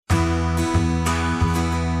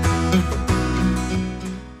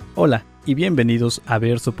Hola y bienvenidos a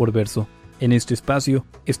Verso por Verso. En este espacio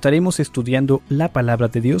estaremos estudiando la Palabra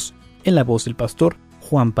de Dios en la voz del pastor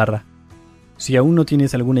Juan Parra. Si aún no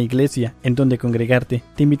tienes alguna iglesia en donde congregarte,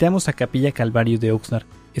 te invitamos a Capilla Calvario de Oxnard.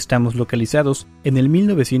 Estamos localizados en el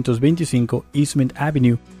 1925 Eastman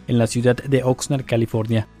Avenue, en la ciudad de Oxnard,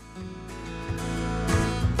 California.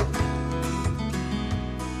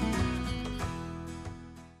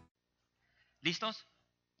 ¿Listos?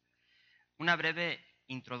 Una breve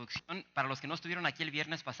introducción. Para los que no estuvieron aquí el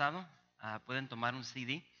viernes pasado, pueden tomar un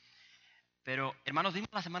CD. Pero, hermanos, vimos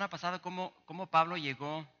la semana pasada cómo Pablo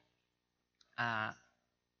llegó a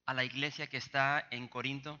la iglesia que está en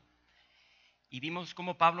Corinto. Y vimos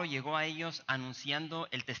cómo Pablo llegó a ellos anunciando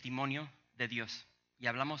el testimonio de Dios. Y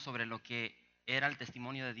hablamos sobre lo que era el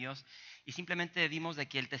testimonio de Dios. Y simplemente vimos de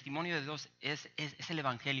que el testimonio de Dios es el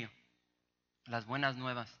Evangelio, las buenas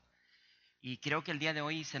nuevas. Y creo que el día de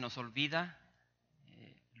hoy se nos olvida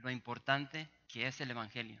lo importante que es el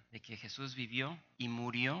Evangelio, de que Jesús vivió y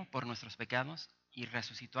murió por nuestros pecados y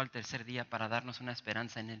resucitó al tercer día para darnos una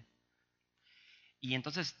esperanza en Él. Y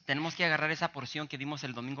entonces tenemos que agarrar esa porción que vimos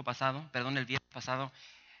el viernes pasado,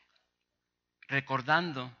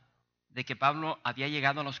 recordando de que Pablo había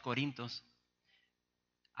llegado a los Corintios,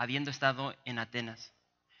 habiendo estado en Atenas,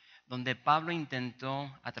 donde Pablo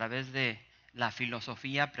intentó a través de la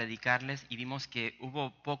filosofía predicarles y vimos que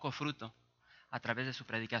hubo poco fruto a través de su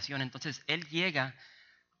predicación. Entonces él llega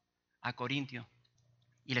a Corintio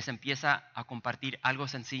y les empieza a compartir algo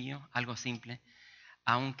sencillo, algo simple,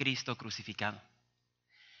 a un Cristo crucificado.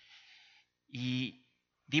 Y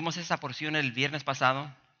vimos esa porción el viernes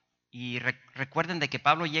pasado y recuerden de que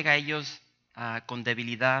Pablo llega a ellos con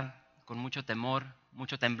debilidad, con mucho temor,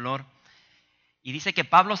 mucho temblor. Y dice que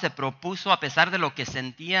Pablo se propuso, a pesar de lo que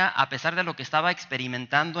sentía, a pesar de lo que estaba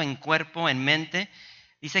experimentando en cuerpo, en mente,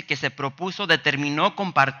 dice que se propuso, determinó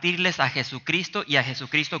compartirles a Jesucristo y a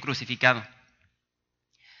Jesucristo crucificado.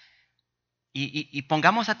 Y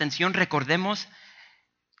pongamos atención, recordemos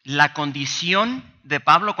la condición de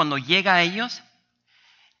Pablo cuando llega a ellos.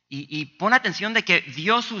 Y pon atención de que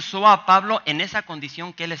Dios usó a Pablo en esa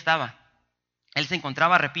condición que él estaba. Él se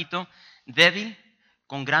encontraba, repito, débil,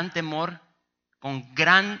 con gran temor, con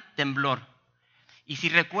gran temblor. Y si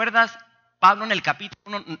recuerdas, Pablo en el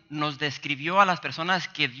capítulo 1 nos describió a las personas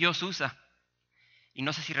que Dios usa. Y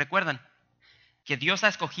no sé si recuerdan, que Dios ha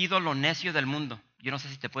escogido lo necio del mundo. Yo no sé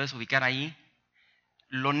si te puedes ubicar ahí.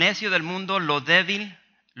 Lo necio del mundo, lo débil,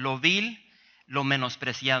 lo vil, lo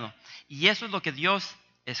menospreciado. Y eso es lo que Dios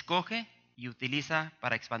escoge y utiliza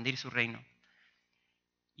para expandir su reino.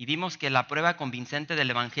 Y vimos que la prueba convincente del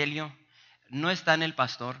Evangelio no está en el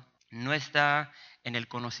pastor, no está en el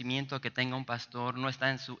conocimiento que tenga un pastor, no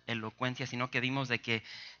está en su elocuencia, sino que vimos de que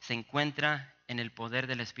se encuentra en el poder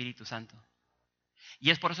del Espíritu Santo.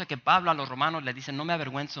 Y es por eso que Pablo a los romanos le dice: no me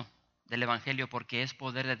avergüenzo del Evangelio, porque es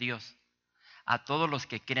poder de Dios a todos los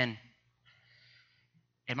que creen.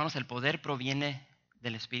 Hermanos, el poder proviene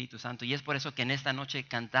del Espíritu Santo, y es por eso que en esta noche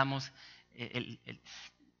cantamos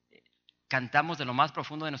cantamos de lo más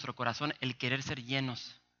profundo de nuestro corazón el querer ser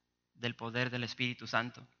llenos del poder del Espíritu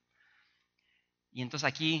Santo. Y entonces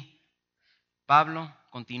aquí Pablo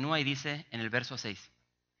continúa y dice en el verso 6,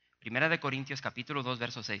 Primera de Corintios capítulo 2,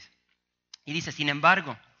 verso 6, y dice: sin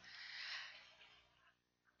embargo,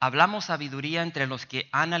 hablamos sabiduría entre los que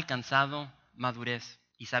han alcanzado madurez,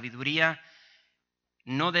 y sabiduría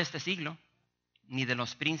no de este siglo, ni de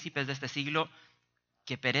los príncipes de este siglo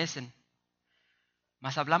que perecen,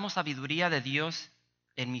 mas hablamos sabiduría de Dios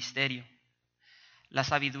en misterio, la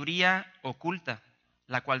sabiduría oculta,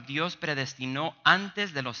 la cual Dios predestinó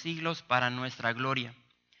antes de los siglos para nuestra gloria,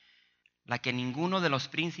 la que ninguno de los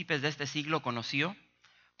príncipes de este siglo conoció,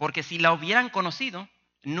 porque si la hubieran conocido,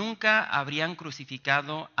 nunca habrían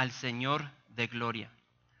crucificado al Señor de gloria.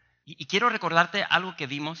 Y quiero recordarte algo que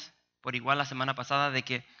vimos por igual la semana pasada, de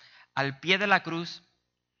que al pie de la cruz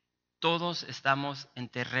todos estamos en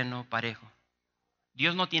terreno parejo.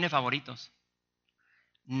 Dios no tiene favoritos.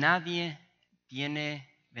 Nadie tiene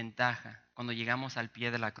ventaja cuando llegamos al pie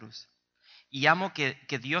de la cruz. Y amo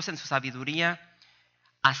que Dios en su sabiduría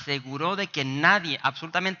aseguró de que nadie,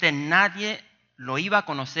 absolutamente nadie, lo iba a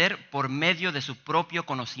conocer por medio de su propio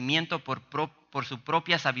conocimiento, por su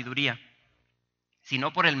propia sabiduría,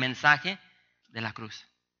 sino por el mensaje de la cruz,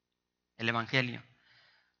 el Evangelio.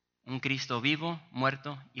 Un Cristo vivo,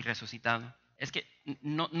 muerto y resucitado. Es que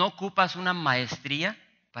no ocupas una maestría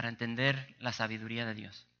para entender la sabiduría de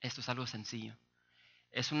Dios. Esto es algo sencillo.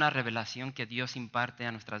 Es una revelación que Dios imparte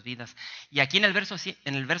a nuestras vidas. Y aquí en el verso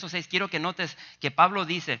 6 quiero que notes que Pablo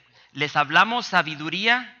dice: les hablamos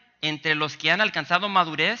sabiduría entre los que han alcanzado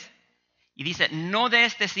madurez Y dice, no de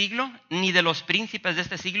este siglo, ni de los príncipes de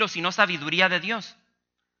este siglo, sino sabiduría de Dios.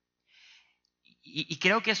 Y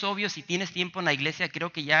creo que es obvio, si tienes tiempo en la iglesia,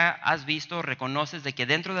 creo que ya has visto, reconoces de que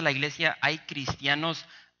dentro de la iglesia hay cristianos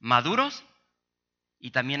maduros y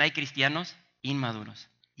también hay cristianos inmaduros.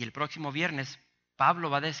 Y el próximo viernes, Pablo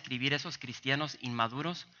va a describir esos cristianos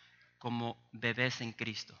inmaduros como bebés en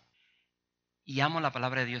Cristo. Y amo la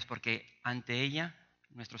palabra de Dios porque ante ella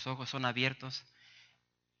nuestros ojos son abiertos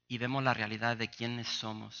y vemos la realidad de quiénes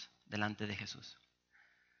somos delante de Jesús.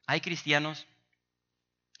 Hay cristianos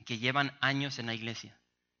que llevan años en la iglesia,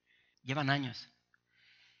 llevan años,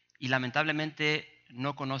 y lamentablemente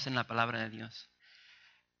no conocen la palabra de Dios,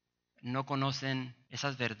 no conocen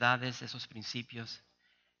esas verdades, esos principios,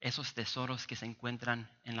 esos tesoros que se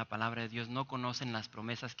encuentran en la palabra de Dios, no conocen las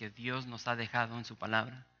promesas que Dios nos ha dejado en su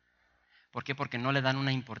palabra. ¿Por qué? Porque no le dan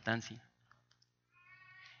una importancia.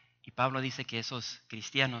 Y Pablo dice que esos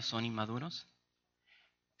cristianos son inmaduros,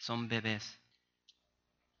 son bebés,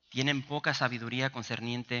 tienen poca sabiduría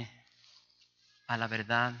concerniente a la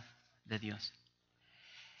verdad de Dios.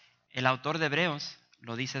 El autor de Hebreos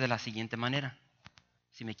lo dice de la siguiente manera.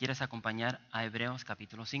 Si me quieres acompañar a Hebreos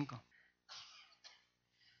capítulo 5.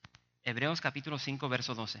 Hebreos capítulo 5,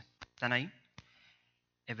 verso 12. ¿Están ahí?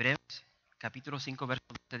 Hebreos capítulo 5, verso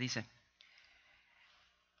 12 dice,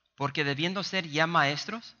 porque debiendo ser ya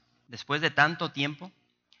maestros, después de tanto tiempo,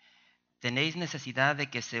 tenéis necesidad de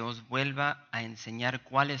que se os vuelva a enseñar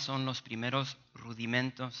cuáles son los primeros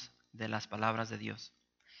rudimentos de las palabras de Dios.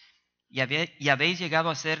 Y habéis llegado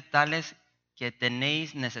a ser tales que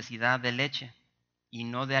tenéis necesidad de leche y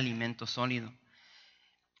no de alimento sólido.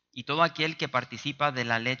 Y todo aquel que participa de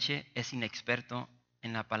la leche es inexperto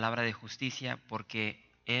en la palabra de justicia porque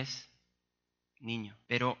es niño.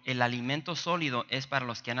 Pero el alimento sólido es para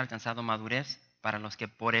los que han alcanzado madurez, para los que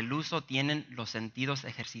por el uso tienen los sentidos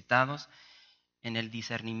ejercitados en el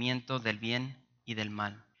discernimiento del bien y del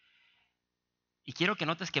mal. Y quiero que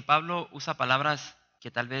notes que Pablo usa palabras que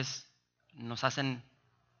tal vez nos hacen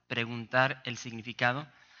preguntar el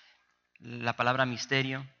significado. La palabra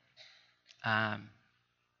misterio,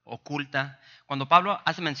 oculta. Cuando Pablo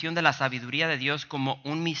hace mención de la sabiduría de Dios como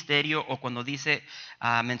un misterio, o cuando dice,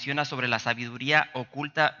 menciona sobre la sabiduría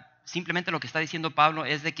oculta, simplemente lo que está diciendo Pablo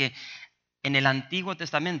es de que en el Antiguo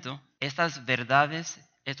Testamento estas verdades,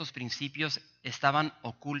 estos principios estaban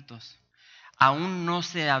ocultos, aún no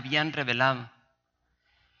se habían revelado.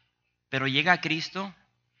 Pero llega Cristo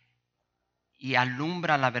y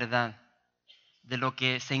alumbra la verdad de lo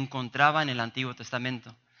que se encontraba en el Antiguo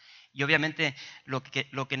Testamento. Y obviamente lo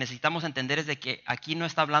que necesitamos entender es de que aquí no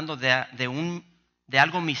está hablando de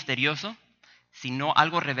algo misterioso, sino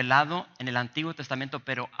algo revelado en el Antiguo Testamento,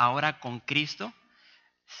 pero ahora con Cristo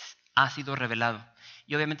ha sido revelado.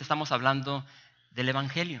 Y obviamente estamos hablando del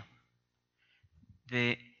Evangelio,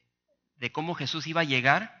 de cómo Jesús iba a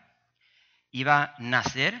llegar, iba a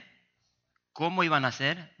nacer, cómo iba a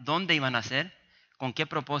nacer, dónde iba a nacer, con qué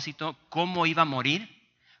propósito, cómo iba a morir,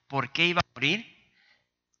 por qué iba a morir.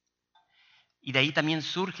 Y de ahí también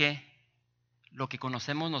surge lo que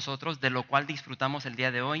conocemos nosotros, de lo cual disfrutamos el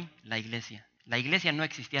día de hoy, la iglesia. La iglesia no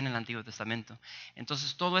existía en el Antiguo Testamento.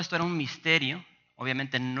 Entonces todo esto era un misterio,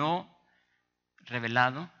 obviamente no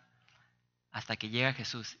revelado, hasta que llega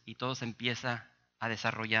Jesús y todo se empieza a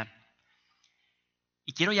desarrollar.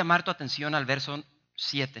 Y quiero llamar tu atención al verso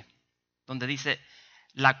 7, donde dice,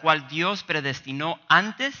 la cual Dios predestinó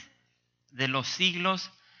antes de los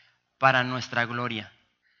siglos para nuestra gloria.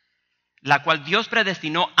 La cual Dios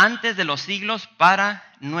predestinó antes de los siglos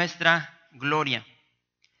para nuestra gloria.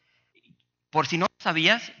 Por si no lo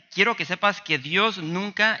sabías, quiero que sepas que Dios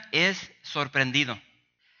nunca es sorprendido.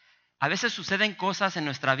 A veces suceden cosas en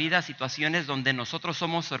nuestra vida, situaciones donde nosotros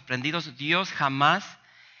somos sorprendidos. Dios jamás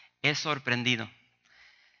es sorprendido.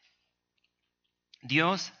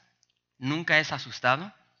 Dios nunca es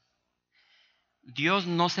asustado. Dios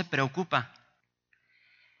no se preocupa.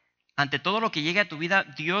 Ante todo lo que llegue a tu vida,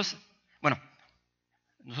 Dios,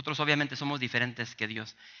 nosotros obviamente somos diferentes que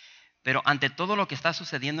Dios, pero ante todo lo que está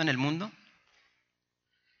sucediendo en el mundo,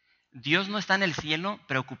 Dios no está en el cielo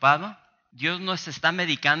preocupado. Dios no se está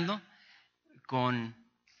medicando con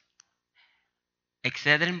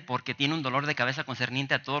Excedrin porque tiene un dolor de cabeza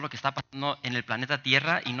concerniente a todo lo que está pasando en el planeta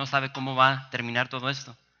Tierra y no sabe cómo va a terminar todo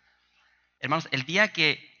esto. Hermanos, el día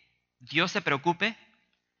que Dios se preocupe,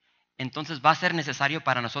 entonces va a ser necesario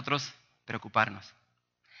para nosotros preocuparnos.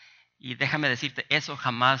 Y déjame decirte, eso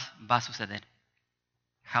jamás va a suceder.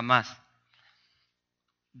 Jamás.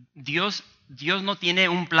 Dios no tiene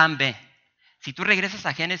un plan B. Si tú regresas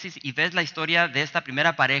a Génesis y ves la historia de esta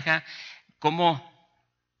primera pareja, cómo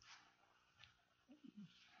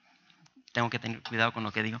tengo que tener cuidado con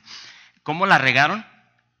lo que digo. ¿Cómo la regaron?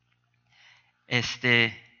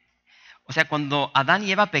 O sea, cuando Adán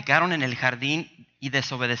y Eva pecaron en el jardín y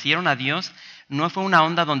desobedecieron a Dios, no fue una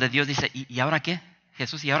onda donde Dios dice, ¿y ahora qué?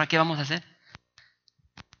 Jesús, ¿y ahora qué vamos a hacer?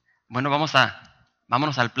 Bueno,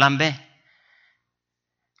 vámonos al plan B.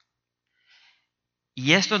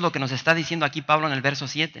 Y esto es lo que nos está diciendo aquí Pablo en el verso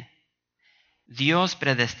 7. Dios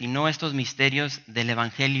predestinó estos misterios del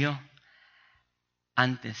Evangelio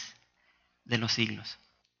antes de los siglos.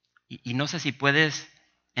 Y no sé si puedes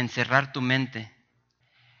encerrar tu mente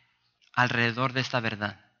alrededor de esta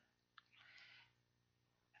verdad.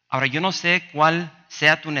 Ahora, yo no sé cuál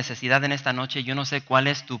sea tu necesidad en esta noche, yo no sé cuál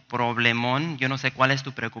es tu problemón, yo no sé cuál es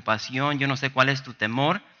tu preocupación, yo no sé cuál es tu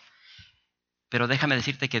temor, pero déjame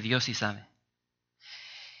decirte que Dios sí sabe.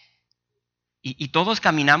 Y todos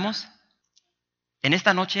caminamos. En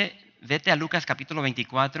esta noche, vete a Lucas capítulo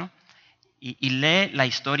 24 y lee la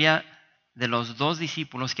historia de los 2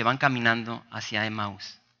 discípulos que van caminando hacia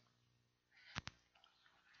Emaús.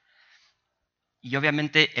 Y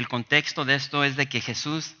obviamente el contexto de esto es de que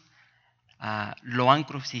Jesús lo han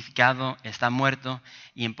crucificado, está muerto,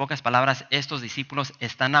 y en pocas palabras estos discípulos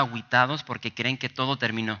están agüitados porque creen que todo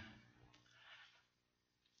terminó.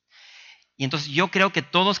 Y entonces yo creo que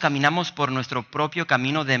todos caminamos por nuestro propio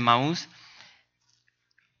camino de Emaús,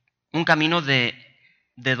 un camino de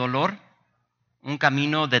dolor, un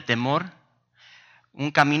camino de temor, un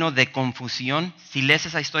camino de confusión. Si lees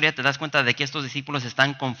esa historia te das cuenta de que estos discípulos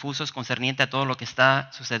están confusos concerniente a todo lo que está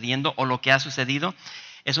sucediendo o lo que ha sucedido.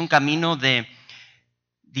 Es un camino de,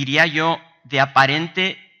 diría yo, de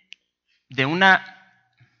aparente, de una...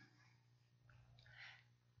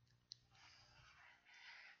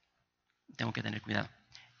 Tengo que tener cuidado.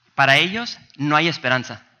 Para ellos no hay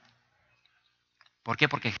esperanza. ¿Por qué?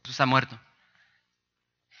 Porque Jesús ha muerto.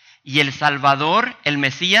 Y el Salvador, el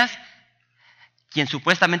Mesías, quien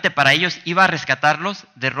supuestamente para ellos iba a rescatarlos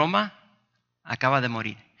de Roma, acaba de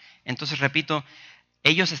morir. Entonces, repito,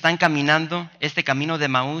 ellos están caminando este camino de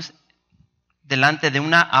Emaús delante de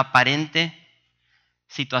una aparente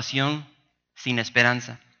situación sin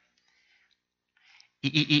esperanza.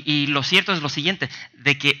 Y lo cierto es lo siguiente,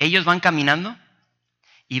 de que ellos van caminando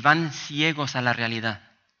y van ciegos a la realidad.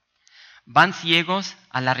 Van ciegos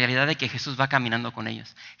a la realidad de que Jesús va caminando con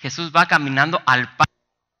ellos. Jesús va caminando al Padre.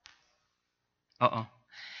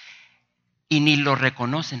 Y ni lo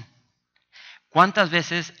reconocen. ¿Cuántas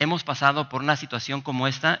veces hemos pasado por una situación como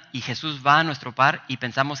esta y Jesús va a nuestro par y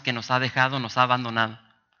pensamos que nos ha dejado, nos ha abandonado?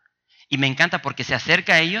 Y me encanta porque se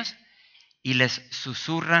acerca a ellos y les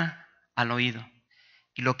susurra al oído.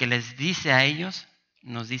 Y lo que les dice a ellos,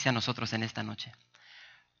 nos dice a nosotros en esta noche.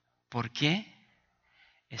 ¿Por qué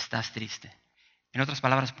estás triste? En otras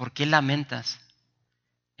palabras, ¿por qué lamentas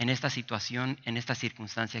en esta situación, en esta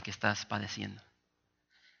circunstancia que estás padeciendo?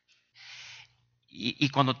 Y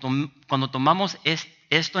cuando tomamos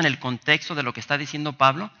esto en el contexto de lo que está diciendo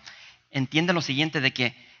Pablo, entiende lo siguiente, de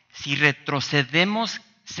que si retrocedemos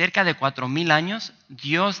cerca de 4,000 años,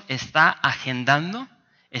 Dios está agendando,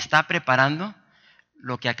 está preparando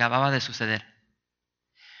lo que acababa de suceder.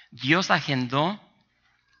 Dios agendó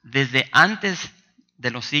desde antes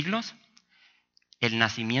de los siglos el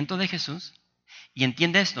nacimiento de Jesús, y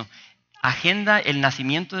entiende esto, agenda el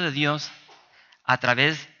nacimiento de Dios a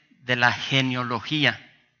través de la genealogía.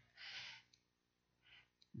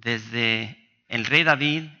 Desde el rey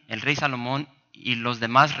David, el rey Salomón y los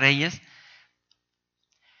demás reyes.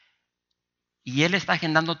 Y Él está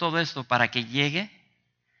agendando todo esto para que llegue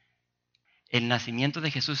el nacimiento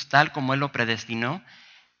de Jesús tal como Él lo predestinó.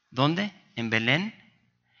 ¿Dónde? En Belén.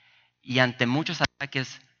 Y ante muchos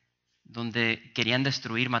ataques donde querían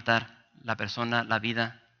destruir, matar la persona, la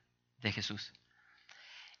vida de Jesús.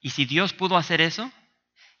 Y si Dios pudo hacer eso,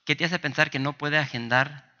 ¿qué te hace pensar que no puede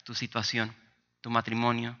agendar tu situación, tu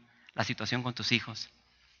matrimonio, la situación con tus hijos?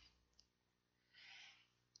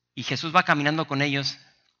 Y Jesús va caminando con ellos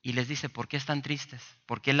y les dice, ¿por qué están tristes?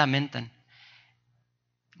 ¿Por qué lamentan?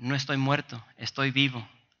 No estoy muerto, estoy vivo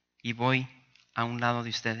y voy a un lado de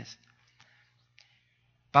ustedes.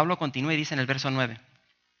 Pablo continúa y dice en el verso 9,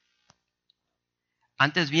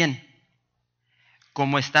 antes bien,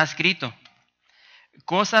 como está escrito,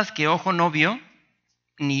 cosas que ojo no vio,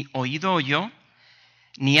 ni oído oyó,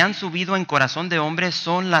 ni han subido en corazón de hombre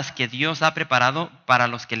son las que Dios ha preparado para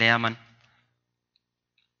los que le aman.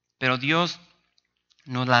 Pero Dios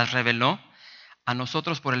nos las reveló a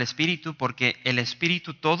nosotros por el Espíritu, porque el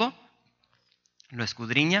Espíritu todo lo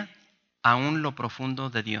escudriña aún lo profundo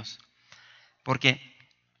de Dios. Porque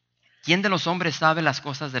 ¿quién de los hombres sabe las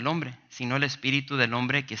cosas del hombre, sino el Espíritu del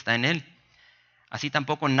hombre que está en él? Así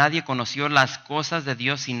tampoco nadie conoció las cosas de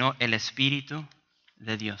Dios sino el Espíritu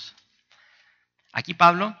de Dios. Aquí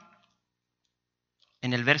Pablo,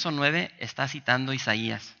 en el verso 9, está citando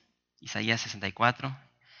Isaías 64,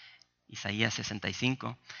 Isaías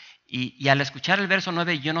 65. Y al escuchar el verso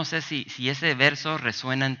 9, yo no sé si ese verso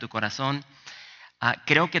resuena en tu corazón.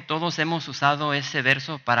 Creo que todos hemos usado ese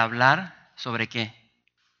verso para hablar sobre ¿qué?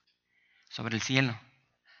 Sobre el cielo.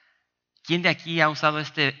 ¿Quién de aquí ha usado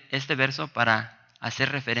este verso para hacer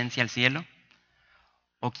referencia al cielo?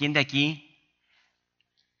 ¿O quién de aquí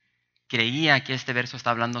creía que este verso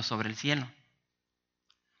está hablando sobre el cielo?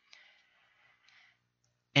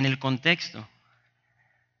 En el contexto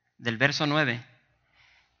del verso 9,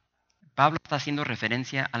 Pablo está haciendo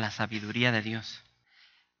referencia a la sabiduría de Dios.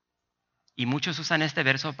 Y muchos usan este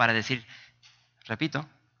verso para decir, repito,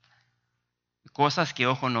 cosas que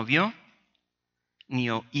ojo no vio, ni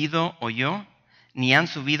oído oyó, ni han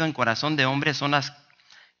subido en corazón de hombre son las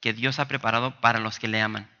que Dios ha preparado para los que le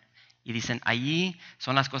aman. Y dicen, allí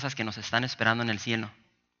son las cosas que nos están esperando en el cielo.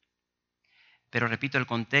 Pero repito, el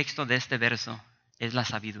contexto de este verso es la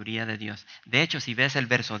sabiduría de Dios. De hecho, si ves el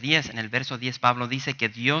verso 10, en el verso 10 Pablo dice que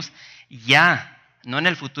Dios ya, no en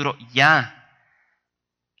el futuro, ya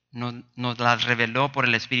nos las reveló por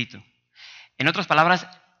el Espíritu. En otras palabras,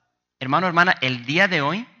 hermano, hermana, el día de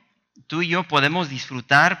hoy, tú y yo podemos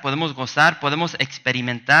disfrutar, podemos gozar, podemos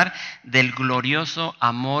experimentar del glorioso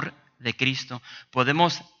amor de Cristo.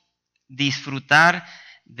 Podemos disfrutar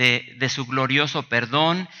de su glorioso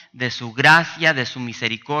perdón, de su gracia, de su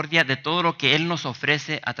misericordia, de todo lo que Él nos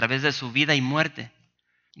ofrece a través de su vida y muerte.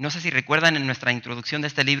 No sé si recuerdan en nuestra introducción de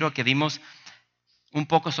este libro que vimos un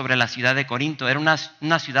poco sobre la ciudad de Corinto. Era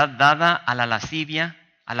una ciudad dada a la lascivia,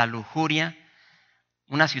 a la lujuria,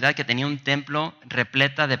 una ciudad que tenía un templo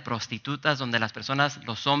repleta de prostitutas donde las personas,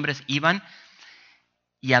 los hombres, iban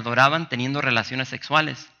y adoraban teniendo relaciones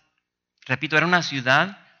sexuales. Repito, era una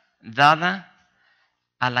ciudad dada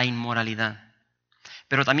a la inmoralidad,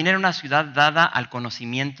 pero también era una ciudad dada al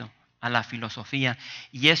conocimiento, a la filosofía,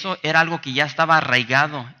 y eso era algo que ya estaba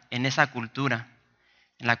arraigado en esa cultura,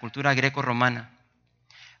 en la cultura greco-romana.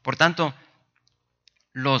 Por tanto,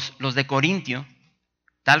 los de Corintio,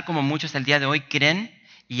 tal como muchos el día de hoy, creen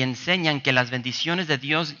y enseñan que las bendiciones de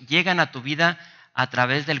Dios llegan a tu vida a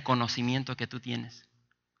través del conocimiento que tú tienes.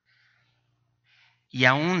 Y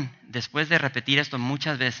aún después de repetir esto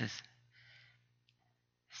muchas veces,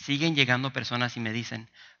 siguen llegando personas y me dicen,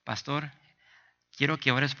 pastor, quiero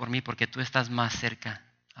que ores por mí porque tú estás más cerca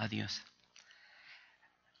a Dios.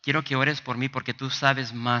 Quiero que ores por mí porque tú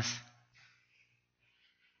sabes más.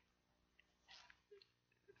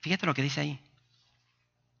 Fíjate lo que dice ahí.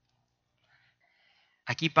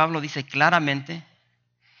 Aquí Pablo dice claramente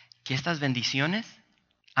que estas bendiciones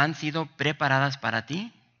han sido preparadas para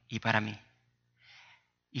ti y para mí.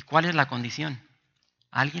 ¿Y cuál es la condición?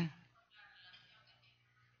 ¿Alguien?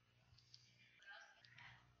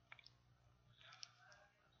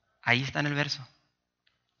 Ahí está en el verso.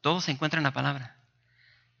 Todo se encuentra en la palabra.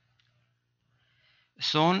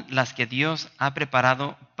 Son las que Dios ha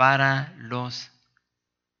preparado para los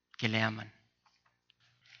que le aman.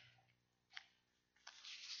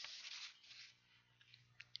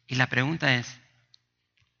 Y la pregunta es,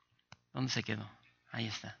 ¿dónde se quedó? Ahí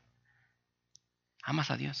está.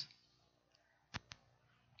 ¿Amas a Dios?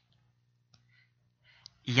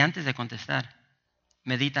 Y antes de contestar,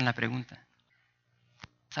 medita en la pregunta.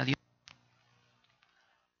 ¿Amas a Dios?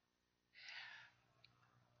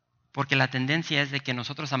 Porque la tendencia es de que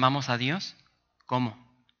nosotros amamos a Dios, ¿cómo?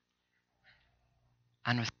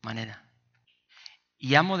 A nuestra manera.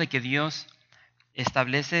 Y amo de que Dios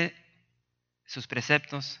establece sus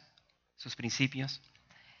preceptos, sus principios,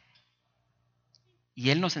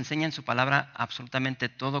 y Él nos enseña en su palabra absolutamente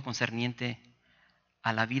todo concerniente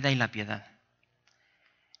a la vida y la piedad.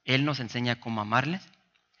 Él nos enseña cómo amarle,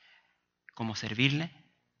 cómo servirle,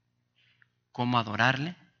 cómo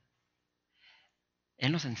adorarle.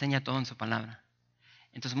 Él nos enseña todo en su palabra.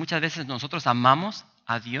 Entonces muchas veces nosotros amamos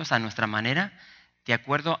a Dios a nuestra manera, de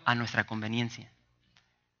acuerdo a nuestra conveniencia.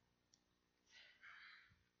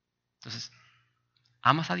 Entonces,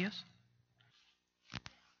 ¿amas a Dios?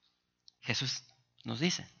 Jesús nos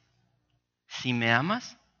dice, si me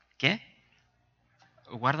amas, ¿qué?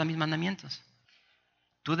 Guarda mis mandamientos.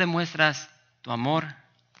 Tú demuestras tu amor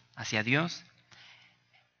hacia Dios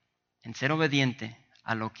en ser obediente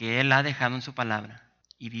a lo que Él ha dejado en su palabra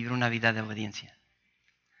y vivir una vida de obediencia.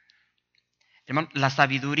 Hermano, la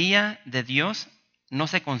sabiduría de Dios no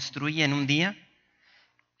se construye en un día,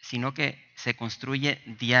 sino que se construye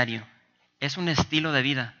diario. Es un estilo de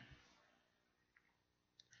vida.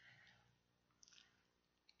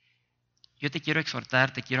 yo te quiero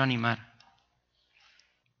exhortar, te quiero animar,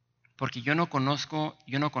 porque yo no conozco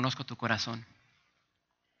tu corazón.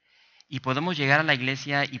 Y podemos llegar a la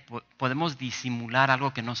iglesia y podemos disimular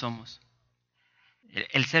algo que no somos.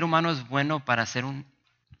 El ser humano es bueno para ser un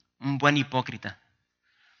buen hipócrita.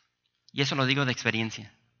 Y eso lo digo de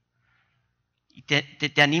experiencia. Y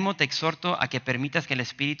te animo, te exhorto a que permitas que el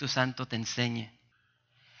Espíritu Santo te enseñe.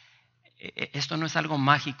 Esto no es algo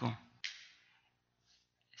mágico.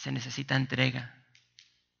 Se necesita entrega.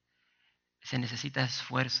 Se necesita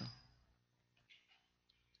esfuerzo.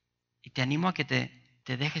 Y te animo a que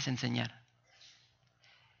te dejes enseñar.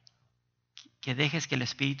 Que dejes que el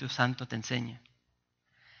Espíritu Santo te enseñe.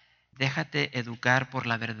 Déjate educar por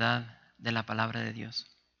la verdad de la palabra de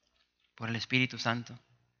Dios, por el Espíritu Santo.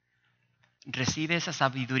 Recibe esa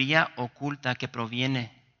sabiduría oculta que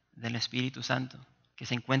proviene del Espíritu Santo, que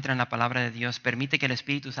se encuentra en la palabra de Dios. Permite que el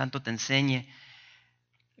Espíritu Santo te enseñe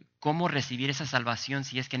cómo recibir esa salvación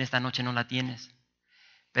si es que en esta noche no la tienes.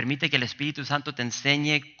 Permite que el Espíritu Santo te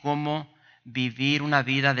enseñe cómo vivir una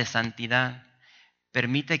vida de santidad.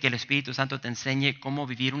 Permite que el Espíritu Santo te enseñe cómo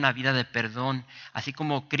vivir una vida de perdón. Así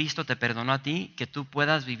como Cristo te perdonó a ti, que tú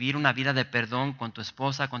puedas vivir una vida de perdón con tu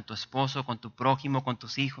esposa, con tu esposo, con tu prójimo, con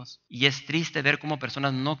tus hijos. Y es triste ver cómo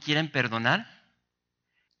personas no quieren perdonar,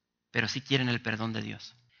 pero sí quieren el perdón de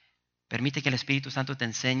Dios. Permite que el Espíritu Santo te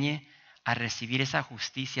enseñe a recibir esa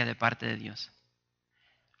justicia de parte de Dios.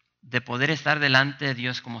 De poder estar delante de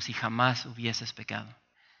Dios como si jamás hubieses pecado.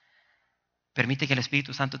 Permite que el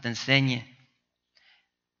Espíritu Santo te enseñe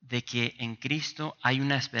de que en Cristo hay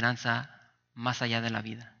una esperanza más allá de la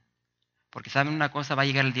vida. Porque saben una cosa, va a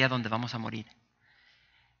llegar el día donde vamos a morir.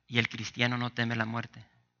 Y el cristiano no teme la muerte,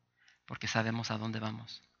 porque sabemos a dónde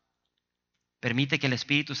vamos. Permite que el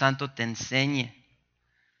Espíritu Santo te enseñe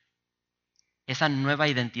esa nueva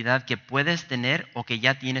identidad que puedes tener o que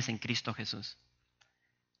ya tienes en Cristo Jesús.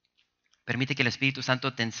 Permite que el Espíritu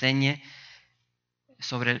Santo te enseñe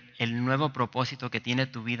sobre el nuevo propósito que tiene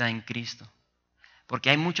tu vida en Cristo. Porque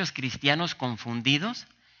hay muchos cristianos confundidos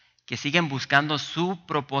que siguen buscando su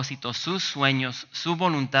propósito, sus sueños, su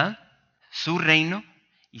voluntad, su reino,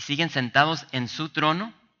 y siguen sentados en su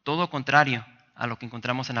trono, todo contrario a lo que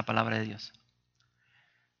encontramos en la palabra de Dios.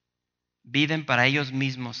 Viven para ellos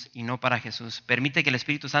mismos y no para Jesús. Permite que el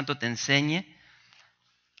Espíritu Santo te enseñe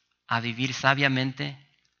a vivir sabiamente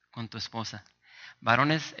con tu esposa.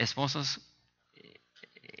 Varones, esposos,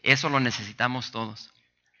 eso lo necesitamos todos.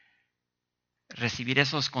 Recibir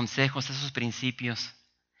esos consejos, esos principios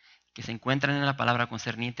que se encuentran en la palabra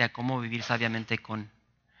concerniente a cómo vivir sabiamente con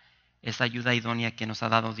esa ayuda idónea que nos ha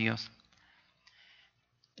dado Dios.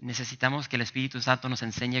 Necesitamos que el Espíritu Santo nos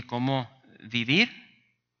enseñe cómo vivir,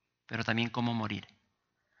 pero también cómo morir.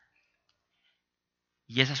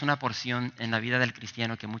 Y esa es una porción en la vida del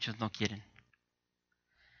cristiano que muchos no quieren.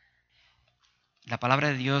 La palabra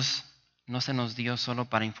de Dios no se nos dio solo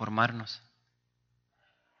para informarnos,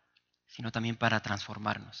 sino también para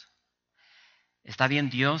transformarnos. Está bien,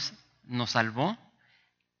 Dios nos salvó,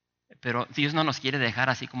 pero Dios no nos quiere dejar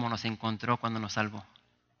así como nos encontró cuando nos salvó.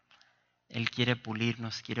 Él quiere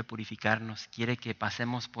pulirnos, quiere purificarnos, quiere que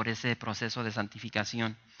pasemos por ese proceso de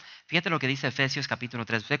santificación. Fíjate lo que dice Efesios capítulo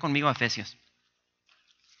 3. Ve conmigo a Efesios.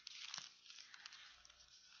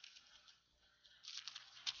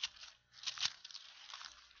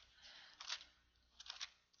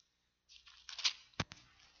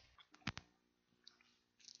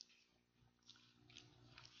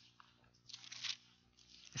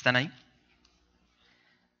 ¿Están ahí?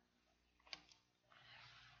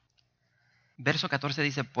 Verso 14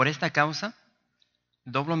 dice, por esta causa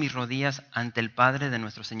doblo mis rodillas ante el Padre de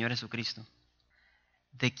nuestro Señor Jesucristo,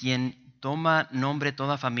 de quien toma nombre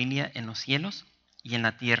toda familia en los cielos y en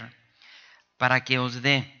la tierra, para que os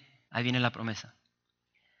dé, ahí viene la promesa,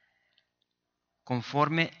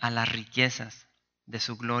 conforme a las riquezas de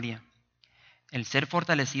su gloria, el ser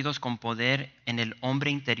fortalecidos con poder en el hombre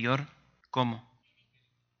interior, ¿cómo?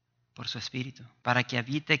 Por su Espíritu, para que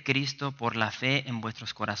habite Cristo por la fe en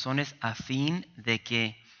vuestros corazones, a fin de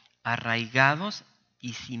que, arraigados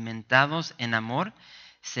y cimentados en amor,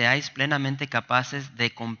 seáis plenamente capaces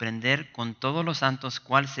de comprender con todos los santos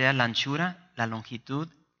cuál sea la anchura, la longitud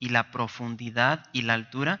y la profundidad y la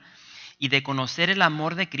altura, y de conocer el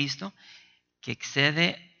amor de Cristo, que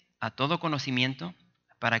excede a todo conocimiento,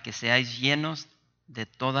 para que seáis llenos de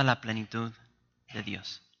toda la plenitud de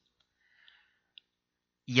Dios.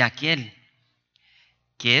 Y aquel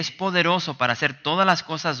que es poderoso para hacer todas las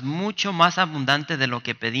cosas mucho más abundante de lo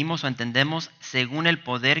que pedimos o entendemos, según el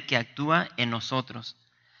poder que actúa en nosotros.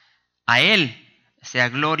 A Él sea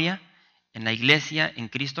gloria en la iglesia, en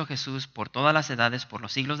Cristo Jesús, por todas las edades, por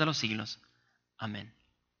los siglos de los siglos. Amén.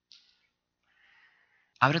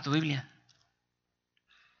 Abre tu Biblia.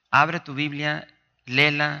 Abre tu Biblia,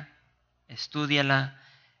 léela, estúdiala,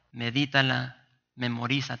 medítala,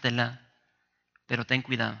 memorízatela, pero ten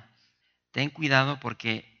cuidado. Ten cuidado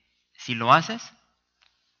porque si lo haces,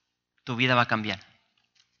 tu vida va a cambiar.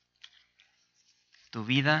 Tu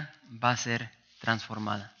vida va a ser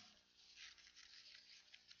transformada.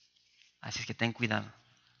 Así es que ten cuidado.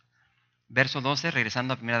 Verso 12,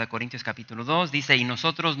 regresando a 1 Corintios capítulo 2, dice, y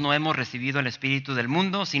nosotros no hemos recibido el espíritu del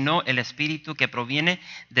mundo, sino el espíritu que proviene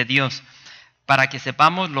de Dios, para que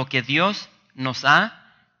sepamos lo que Dios nos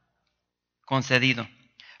ha concedido,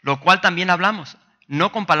 lo cual también hablamos,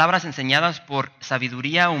 no con palabras enseñadas por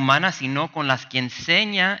sabiduría humana, sino con las que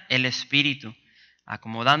enseña el Espíritu,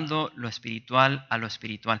 acomodando lo espiritual a lo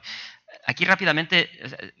espiritual. Aquí rápidamente,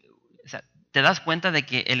 te das cuenta de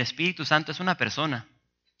que el Espíritu Santo es una persona.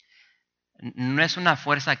 No es una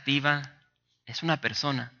fuerza activa, es una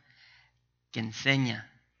persona que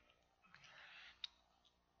enseña.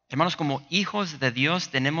 Hermanos, como hijos de Dios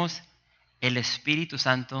tenemos el Espíritu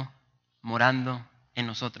Santo morando en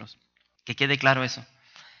nosotros. Que quede claro eso.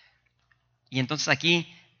 Y entonces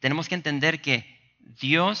aquí tenemos que entender que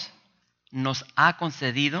Dios nos ha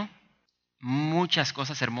concedido muchas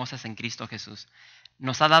cosas hermosas en Cristo Jesús.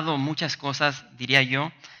 Nos ha dado muchas cosas, diría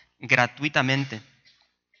yo, gratuitamente.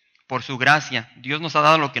 Por su gracia, Dios nos ha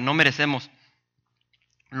dado lo que no merecemos,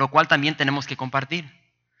 lo cual también tenemos que compartir.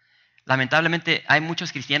 Lamentablemente hay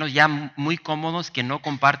muchos cristianos ya muy cómodos que no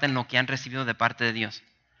comparten lo que han recibido de parte de Dios.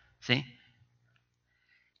 ¿Sí?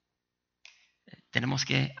 Tenemos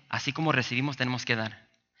que, así como recibimos, tenemos que dar.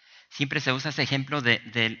 Siempre se usa ese ejemplo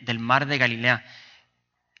del mar de Galilea.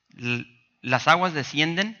 Las aguas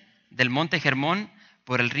descienden del monte Hermón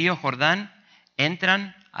por el río Jordán,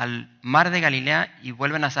 entran al mar de Galilea y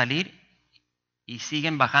vuelven a salir y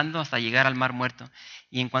siguen bajando hasta llegar al mar muerto.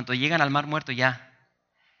 Y en cuanto llegan al mar muerto ya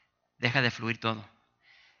deja de fluir todo.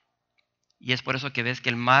 Y es por eso que ves que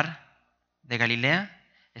el mar de Galilea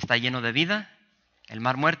está lleno de vida, el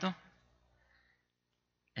mar muerto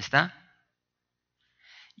está.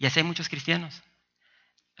 Y así hay muchos cristianos.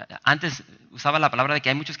 Antes usaba la palabra de que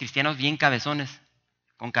hay muchos cristianos bien cabezones,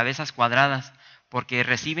 con cabezas cuadradas, porque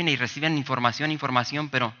reciben y reciben información,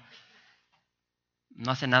 pero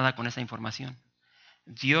no hacen nada con esa información.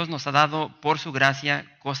 Dios nos ha dado por su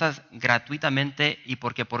gracia cosas gratuitamente y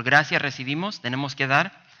porque por gracia recibimos, tenemos que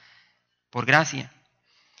dar por gracia.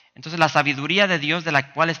 Entonces la sabiduría de Dios de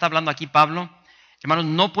la cual está hablando aquí Pablo, hermanos,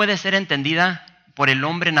 no puede ser entendida por el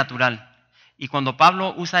hombre natural. Y cuando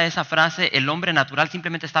Pablo usa esa frase, el hombre natural,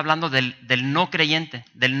 simplemente está hablando del no creyente,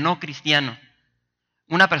 del no cristiano.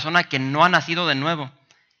 Una persona que no ha nacido de nuevo.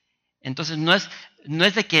 Entonces no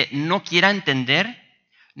es de que no quiera entender,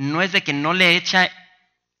 no es de que no le echa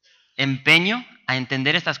empeño a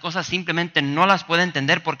entender estas cosas, simplemente no las puede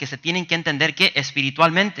entender porque se tienen que entender que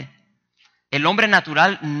espiritualmente. El hombre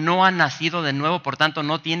natural no ha nacido de nuevo, por tanto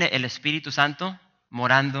no tiene el Espíritu Santo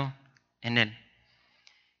morando en él.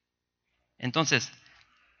 Entonces,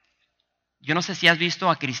 yo no sé si has visto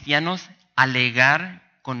a cristianos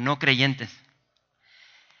alegar con no creyentes.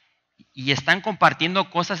 Y están compartiendo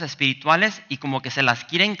cosas espirituales y como que se las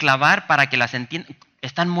quieren clavar para que las entiendan.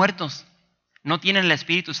 Están muertos, no tienen el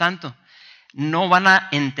Espíritu Santo. No van a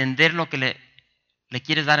entender lo que le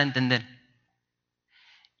quieres dar a entender.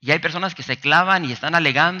 Y hay personas que se clavan y están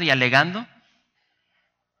alegando y alegando.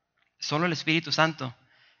 Solo el Espíritu Santo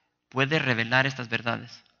puede revelar estas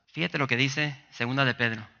verdades. Fíjate lo que dice 2 de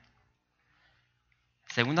Pedro.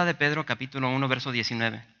 2 de Pedro, capítulo 1, verso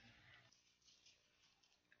 19.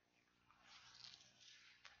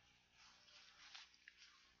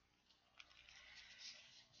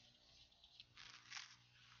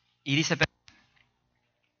 Y dice Pedro,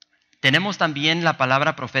 tenemos también la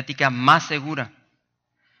palabra profética más segura,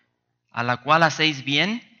 a la cual hacéis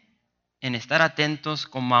bien en estar atentos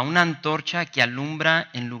como a una antorcha que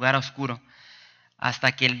alumbra en lugar oscuro,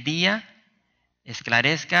 hasta que el día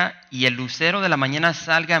esclarezca y el lucero de la mañana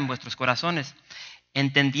salga en vuestros corazones,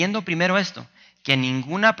 entendiendo primero esto, que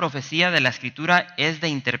ninguna profecía de la Escritura es de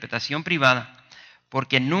interpretación privada,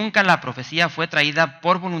 porque nunca la profecía fue traída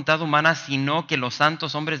por voluntad humana, sino que los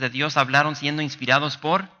santos hombres de Dios hablaron siendo inspirados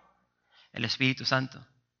por el Espíritu Santo.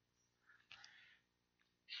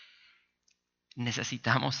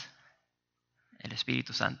 Necesitamos el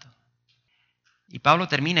Espíritu Santo. Y Pablo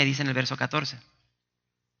termina y dice en el verso 14,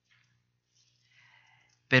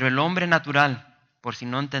 pero el hombre natural, por si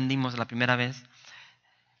no entendimos la primera vez,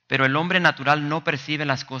 pero el hombre natural no percibe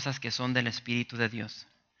las cosas que son del Espíritu de Dios,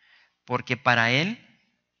 porque para él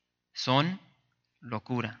son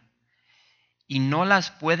locura y no las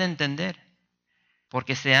puede entender,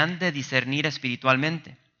 porque se han de discernir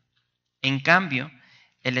espiritualmente. En cambio,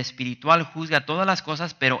 el espiritual juzga todas las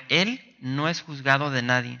cosas, pero él no es juzgado de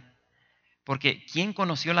nadie. Porque ¿quién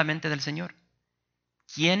conoció la mente del Señor?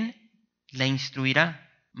 ¿Quién le instruirá?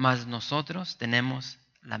 Mas nosotros tenemos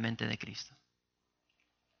la mente de Cristo.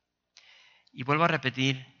 Y vuelvo a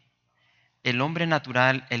repetir, el hombre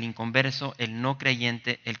natural, el inconverso, el no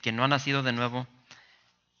creyente, el que no ha nacido de nuevo,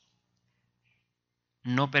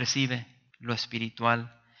 no percibe lo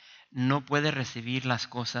espiritual, no puede recibir las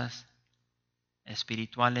cosas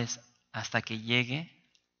espirituales hasta que llegue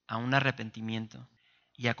a un arrepentimiento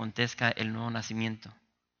y acontezca el nuevo nacimiento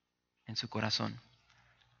en su corazón.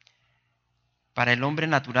 Para el hombre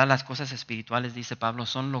natural las cosas espirituales, dice Pablo,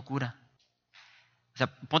 son locura. O sea,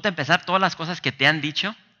 ponte a pensar todas las cosas que te han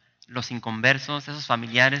dicho los inconversos, esos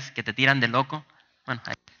familiares que te tiran de loco. Bueno,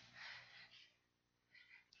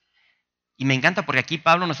 y me encanta porque aquí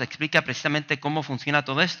Pablo nos explica precisamente cómo funciona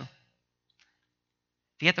todo esto.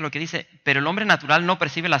 Fíjate lo que dice, pero el hombre natural no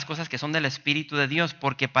percibe las cosas que son del Espíritu de Dios,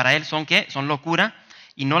 porque para él son ¿qué? Son locura,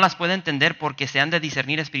 y no las puede entender porque se han de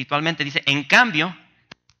discernir espiritualmente. Dice, en cambio,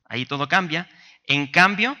 ahí todo cambia, en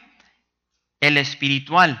cambio, el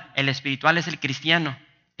espiritual es el cristiano,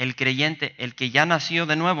 el creyente, el que ya nació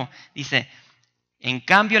de nuevo. Dice, en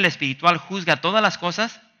cambio el espiritual juzga todas las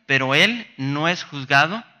cosas, pero él no es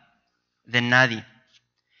juzgado de nadie.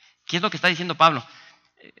 ¿Qué es lo que está diciendo Pablo?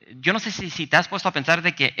 Yo no sé si te has puesto a pensar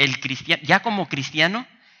de que el cristiano, ya como cristiano,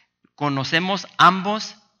 conocemos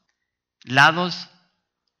ambos lados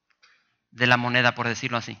de la moneda, por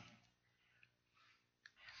decirlo así.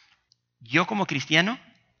 Yo como cristiano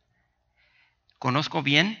conozco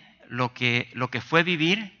bien lo que fue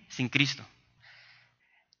vivir sin Cristo.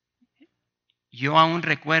 Yo aún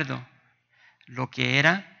recuerdo lo que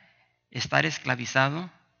era estar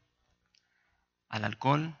esclavizado al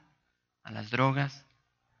alcohol, a las drogas,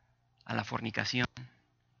 a la fornicación,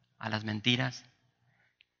 a las mentiras.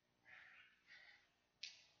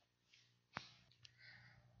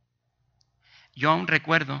 Yo aún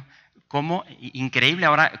recuerdo cómo, increíble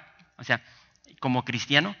ahora, o sea, como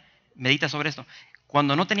cristiano, medita sobre esto.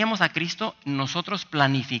 Cuando no teníamos a Cristo, nosotros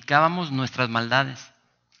planificábamos nuestras maldades.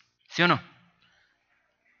 ¿Sí o no?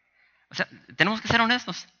 O sea, tenemos que ser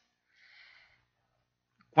honestos.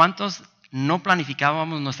 ¿Cuántos no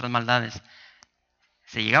planificábamos nuestras maldades?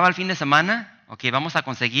 Se llegaba el fin de semana, ok, vamos a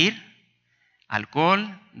conseguir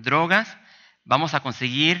alcohol, drogas, vamos a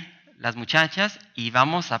conseguir las muchachas y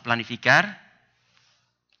vamos a planificar.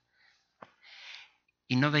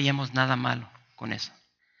 Y no veíamos nada malo con eso.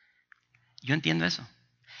 Yo entiendo eso.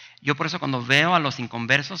 Yo por eso cuando veo a los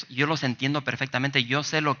inconversos, yo los entiendo perfectamente. Yo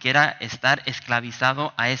sé lo que era estar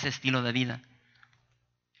esclavizado a ese estilo de vida.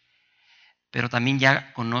 Pero también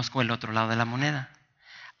ya conozco el otro lado de la moneda.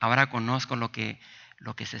 Ahora conozco lo que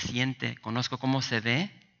se siente, conozco cómo se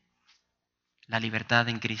ve la libertad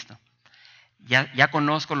en Cristo. Ya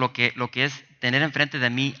conozco lo que es tener enfrente de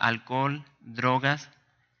mí alcohol, drogas,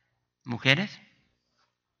 mujeres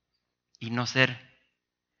y no ser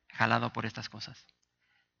jalado por estas cosas.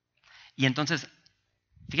 Y entonces,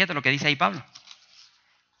 fíjate lo que dice ahí Pablo.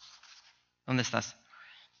 ¿Dónde estás?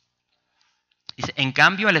 Dice, en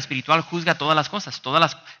cambio el espiritual juzga todas las cosas.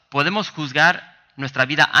 Podemos juzgar nuestra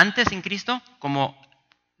vida antes en Cristo como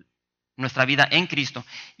nuestra vida en Cristo.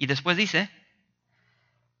 Y después dice,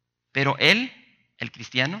 pero él, el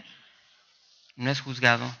cristiano, no es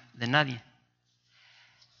juzgado de nadie.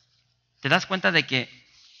 ¿Te das cuenta de que,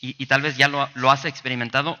 y tal vez ya lo has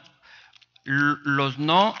experimentado, los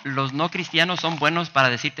no cristianos son buenos para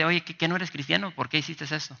decirte, oye, ¿que no eres cristiano? ¿Por qué hiciste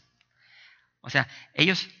eso? O sea,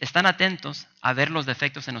 ellos están atentos a ver los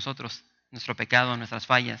defectos en nosotros, nuestro pecado, nuestras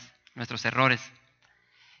fallas, nuestros errores.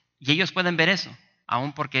 Y ellos pueden ver eso,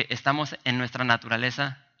 aun porque estamos en nuestra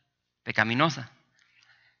naturaleza pecaminosa,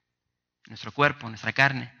 nuestro cuerpo, nuestra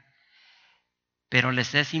carne. Pero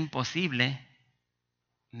les es imposible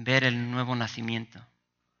ver el nuevo nacimiento.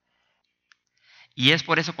 Y es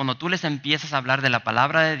por eso cuando tú les empiezas a hablar de la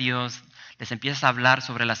palabra de Dios, les empiezas a hablar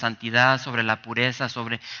sobre la santidad, sobre la pureza,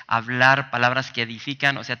 sobre hablar palabras que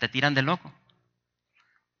edifican, o sea, te tiran de loco.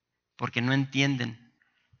 Porque no entienden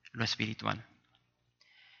lo espiritual.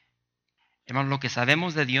 Hermanos, lo que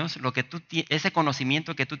sabemos de Dios, ese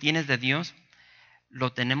conocimiento que tú tienes de Dios,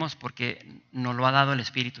 lo tenemos porque nos lo ha dado el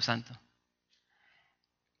Espíritu Santo.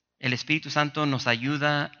 El Espíritu Santo nos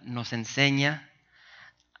ayuda, nos enseña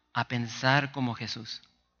a pensar como Jesús.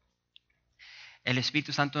 El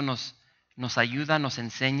Espíritu Santo nos ayuda, nos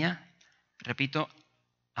enseña, repito,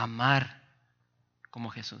 a amar como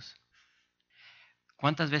Jesús.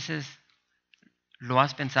 ¿Cuántas veces lo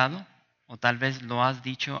has pensado o tal vez lo has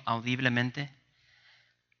dicho audiblemente?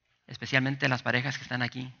 especialmente las parejas que están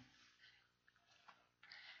aquí.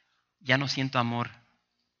 Ya no siento amor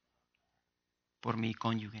por mi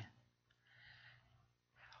cónyuge.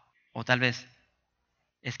 O tal vez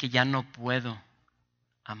es que ya no puedo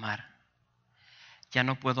amar. Ya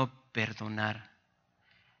no puedo perdonar.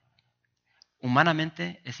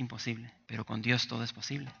 Humanamente es imposible, pero con Dios todo es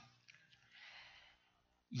posible.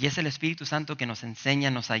 Y es el Espíritu Santo que nos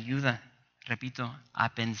enseña, nos ayuda, repito,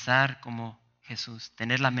 a pensar como Jesús,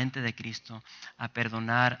 tener la mente de Cristo, a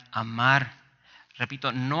perdonar, amar.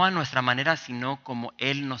 Repito, no a nuestra manera, sino como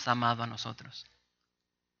Él nos ha amado a nosotros.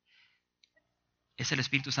 Es el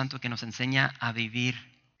Espíritu Santo que nos enseña a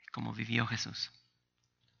vivir como vivió Jesús.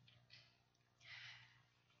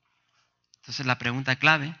 Entonces la pregunta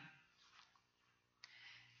clave,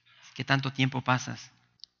 ¿qué tanto tiempo pasas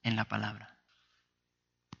en la palabra?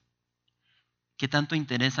 ¿Qué tanto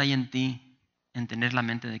interés hay en ti en tener la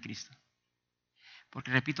mente de Cristo?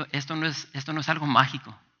 Porque repito, esto no es algo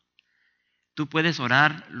mágico. Tú puedes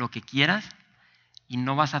orar lo que quieras y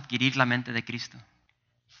no vas a adquirir la mente de Cristo.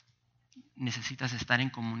 Necesitas estar en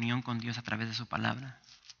comunión con Dios a través de su palabra.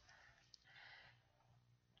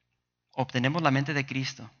 Obtenemos la mente de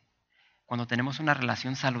Cristo cuando tenemos una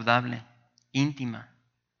relación saludable, íntima,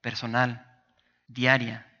 personal,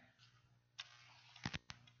 diaria,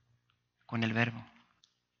 con el Verbo.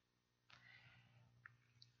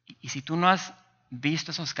 Y si tú no has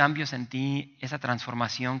visto esos cambios en ti, esa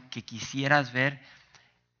transformación que quisieras ver,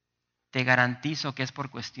 te garantizo que es por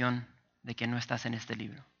cuestión de que no estás en este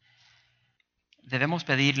libro. Debemos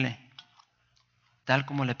pedirle, tal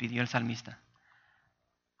como le pidió el salmista: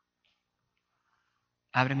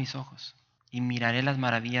 abre mis ojos y miraré las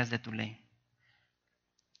maravillas de tu ley.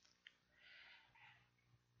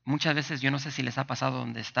 Muchas veces yo no sé si les ha pasado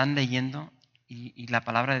donde están leyendo y la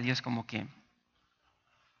palabra de Dios como que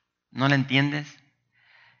no la entiendes.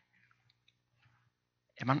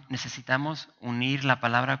 Hermano, necesitamos unir la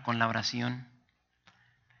palabra con la oración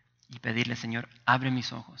y pedirle: Señor, abre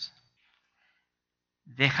mis ojos.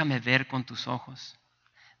 Déjame ver con tus ojos.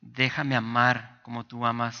 Déjame amar como tú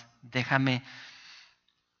amas. Déjame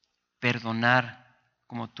perdonar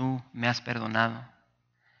como tú me has perdonado.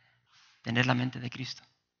 Tener la mente de Cristo.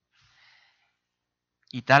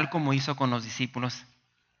 Y tal como hizo con los discípulos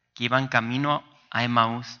que iban camino a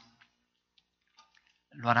Emaús,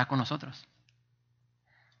 lo hará con nosotros.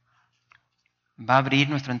 Va a abrir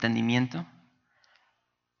nuestro entendimiento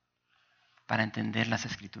para entender las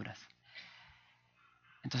Escrituras.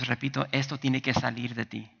 Entonces, repito, esto tiene que salir de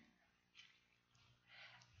ti.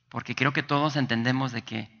 Porque creo que todos entendemos de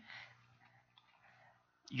que,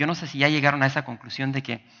 yo no sé si ya llegaron a esa conclusión de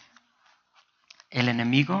que el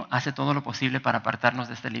enemigo hace todo lo posible para apartarnos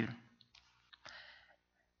de este libro.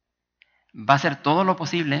 Va a hacer todo lo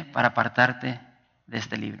posible para apartarte de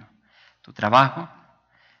este libro. Tu trabajo,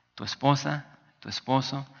 tu esposa, tu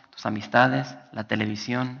esposo, tus amistades, la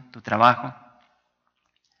televisión, tu trabajo.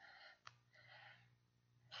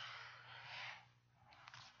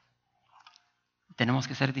 Tenemos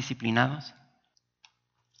que ser disciplinados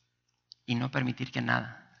y no permitir que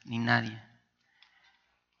nada, ni nadie,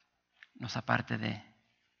 nos aparte de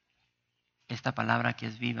esta palabra que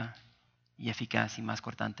es viva y eficaz y más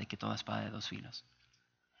cortante que toda espada de dos filos.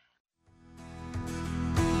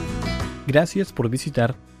 Gracias por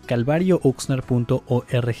visitar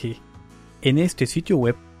calvariooxnard.org. En este sitio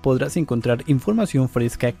web podrás encontrar información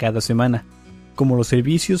fresca cada semana, como los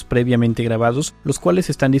servicios previamente grabados, los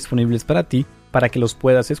cuales están disponibles para ti para que los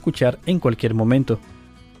puedas escuchar en cualquier momento.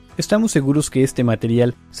 Estamos seguros que este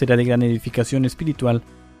material será de gran edificación espiritual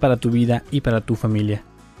para tu vida y para tu familia.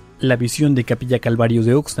 La visión de Capilla Calvario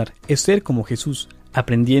de Oxnard es ser como Jesús,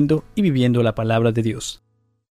 aprendiendo y viviendo la palabra de Dios.